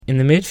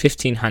the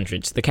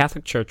mid-1500s, the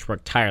Catholic Church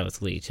worked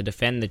tirelessly to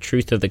defend the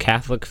truth of the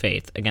Catholic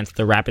faith against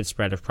the rapid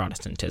spread of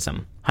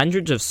Protestantism.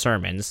 Hundreds of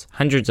sermons,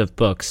 hundreds of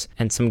books,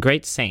 and some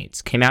great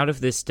saints came out of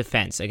this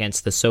defense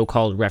against the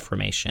so-called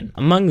Reformation.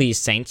 Among these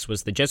saints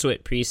was the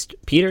Jesuit priest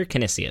Peter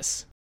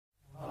Canisius.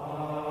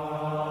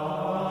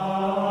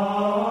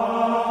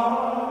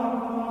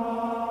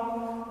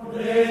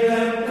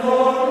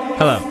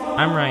 Hello,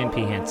 I'm Ryan P.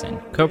 Hansen,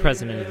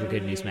 co-president of the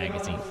Good News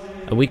Magazine,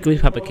 a weekly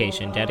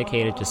publication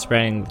dedicated to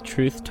spreading the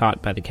truth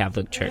taught by the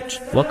Catholic Church.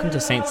 Welcome to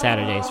Saint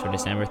Saturdays for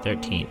December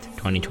 13th,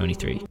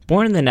 2023.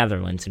 Born in the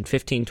Netherlands in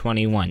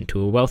 1521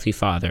 to a wealthy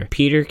father,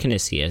 Peter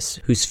Canisius,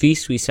 whose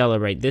feast we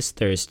celebrate this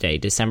Thursday,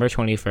 December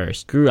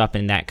 21st, grew up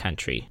in that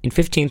country. In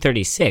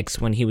 1536,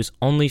 when he was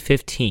only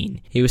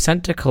 15, he was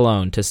sent to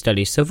Cologne to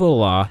study civil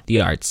law, the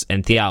arts,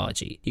 and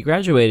theology. He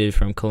graduated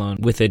from Cologne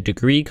with a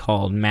degree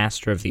called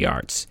Master of the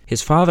Arts.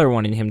 His father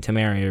wanted him to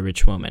marry a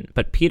rich woman,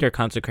 but Peter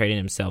consecrated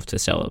himself to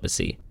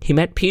celibacy. He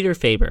met Peter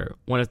Faber,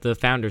 one of the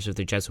founders of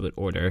the Jesuit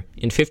order,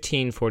 in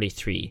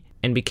 1543,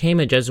 and became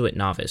a Jesuit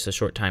novice a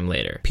short time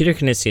later. Peter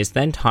Canisius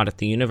then taught at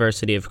the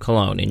University of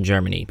Cologne in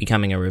Germany,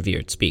 becoming a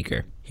revered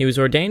speaker. He was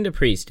ordained a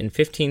priest in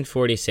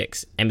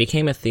 1546 and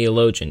became a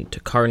theologian to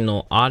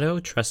Cardinal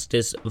Otto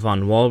Trustus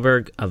von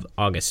Walburg of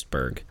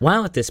Augsburg.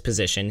 While at this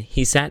position,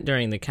 he sat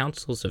during the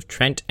councils of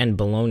Trent and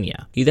Bologna.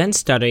 He then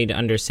studied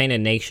under St.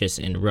 Ignatius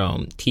in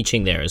Rome,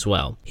 teaching there as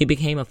well. He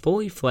became a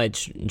fully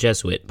fledged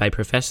Jesuit by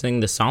professing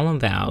the solemn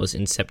vows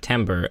in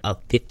September of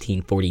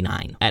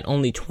 1549. At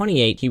only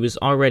 28, he was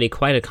already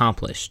quite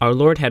accomplished. Our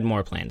Lord had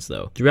more plans,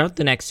 though. Throughout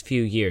the next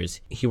few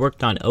years, he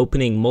worked on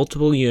opening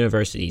multiple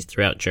universities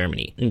throughout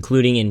Germany,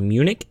 including in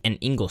Munich and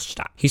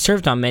Ingolstadt. He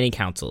served on many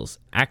councils,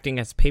 acting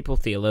as papal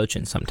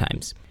theologian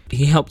sometimes.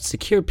 He helped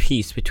secure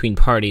peace between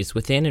parties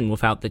within and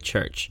without the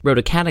church, wrote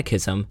a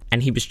catechism,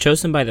 and he was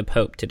chosen by the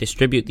Pope to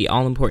distribute the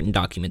all-important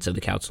documents of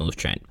the Council of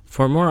Trent.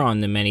 For more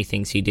on the many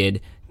things he did,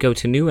 go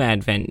to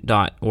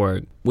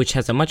newadvent.org, which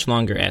has a much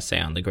longer essay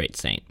on the great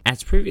saint.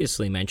 As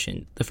previously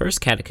mentioned, the first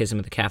catechism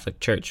of the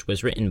Catholic Church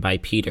was written by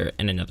Peter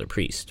and another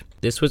priest.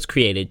 This was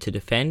created to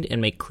defend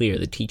and make clear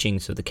the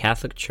teachings of the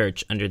Catholic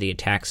Church under the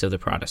attacks of the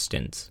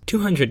Protestants.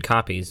 200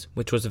 copies,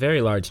 which was a very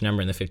large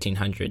number in the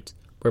 1500s,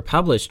 were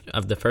published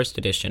of the first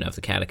edition of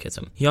the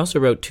Catechism. He also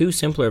wrote two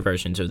simpler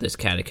versions of this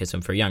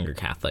catechism for younger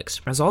Catholics.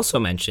 As also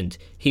mentioned,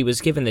 he was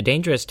given the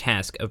dangerous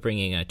task of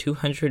bringing a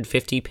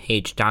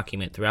 250-page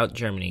document throughout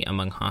Germany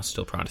among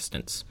hostile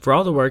Protestants. For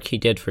all the work he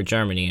did for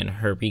Germany and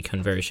her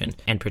reconversion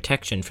and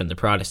protection from the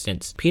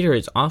Protestants, Peter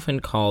is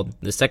often called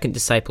the second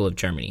disciple of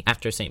Germany,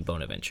 after St.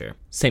 Bonaventure.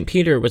 St.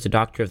 Peter was a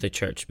doctor of the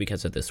Church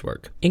because of this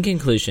work. In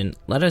conclusion,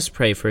 let us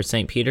pray for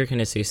St. Peter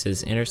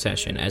Canisius'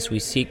 intercession as we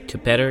seek to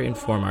better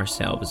inform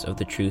ourselves of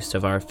the truths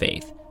of our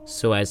faith,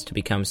 so as to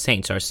become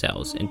saints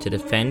ourselves and to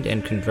defend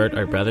and convert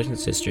our brothers and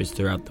sisters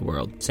throughout the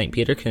world. St.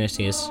 Peter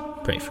Canisius,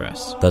 pray for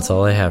us. That's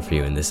all I have for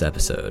you in this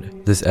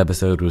episode. This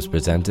episode was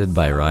presented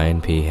by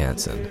Ryan P.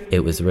 Hansen. It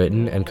was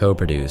written and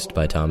co-produced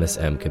by Thomas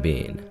M.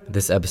 Cabine.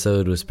 This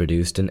episode was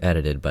produced and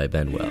edited by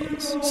Ben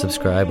Wells.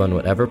 Subscribe on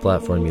whatever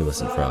platform you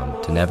listen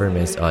from to never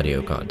miss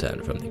audio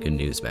content from the Good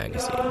News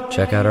Magazine.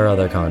 Check out our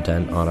other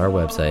content on our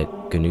website,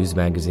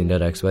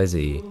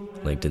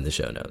 goodnewsmagazine.xyz, linked in the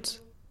show notes.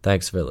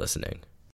 Thanks for listening.